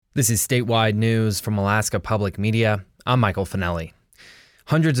This is statewide news from Alaska Public Media. I'm Michael Finelli.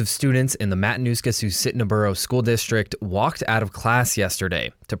 Hundreds of students in the Matanuska-Susitna School District walked out of class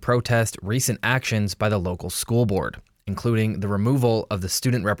yesterday to protest recent actions by the local school board, including the removal of the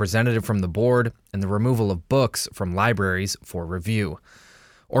student representative from the board and the removal of books from libraries for review.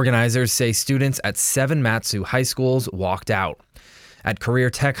 Organizers say students at 7 Mat-Su high schools walked out. At Career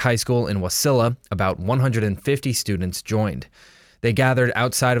Tech High School in Wasilla, about 150 students joined. They gathered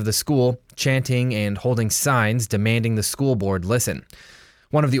outside of the school, chanting and holding signs demanding the school board listen.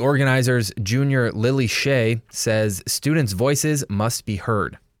 One of the organizers, Junior Lily Shea, says students' voices must be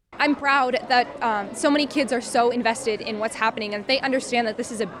heard. I'm proud that so many kids are so invested in what's happening and they understand that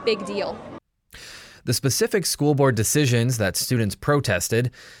this is a big deal. The specific school board decisions that students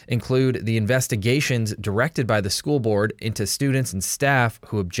protested include the investigations directed by the school board into students and staff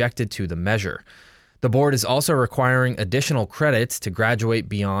who objected to the measure. The board is also requiring additional credits to graduate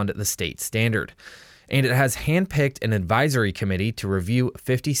beyond the state standard. And it has handpicked an advisory committee to review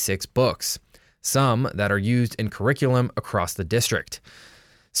 56 books, some that are used in curriculum across the district.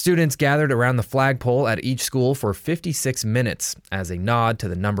 Students gathered around the flagpole at each school for 56 minutes as a nod to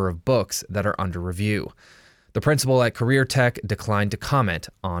the number of books that are under review. The principal at Career Tech declined to comment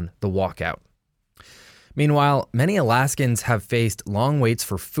on the walkout. Meanwhile, many Alaskans have faced long waits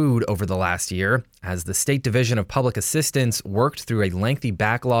for food over the last year as the State Division of Public Assistance worked through a lengthy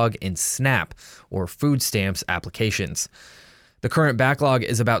backlog in SNAP, or food stamps, applications. The current backlog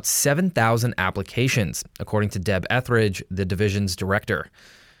is about 7,000 applications, according to Deb Etheridge, the division's director.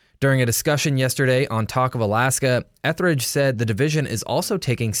 During a discussion yesterday on Talk of Alaska, Etheridge said the division is also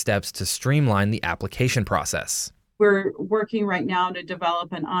taking steps to streamline the application process. We're working right now to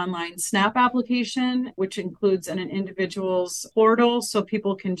develop an online SNAP application, which includes an individual's portal so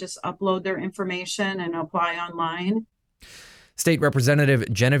people can just upload their information and apply online. State Representative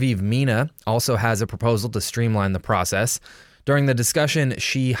Genevieve Mina also has a proposal to streamline the process. During the discussion,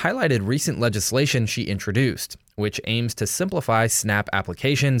 she highlighted recent legislation she introduced, which aims to simplify SNAP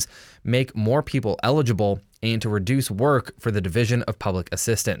applications, make more people eligible, and to reduce work for the Division of Public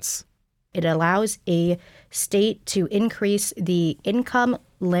Assistance. It allows a state to increase the income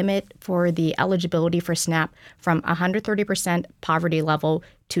limit for the eligibility for SNAP from 130% poverty level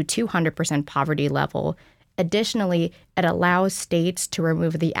to 200% poverty level. Additionally, it allows states to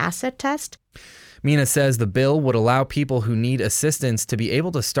remove the asset test. Mina says the bill would allow people who need assistance to be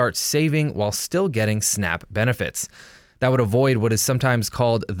able to start saving while still getting SNAP benefits. That would avoid what is sometimes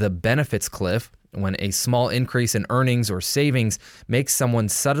called the benefits cliff, when a small increase in earnings or savings makes someone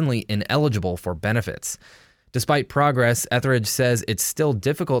suddenly ineligible for benefits. Despite progress, Etheridge says it's still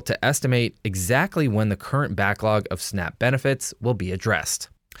difficult to estimate exactly when the current backlog of SNAP benefits will be addressed.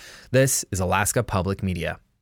 This is Alaska Public Media.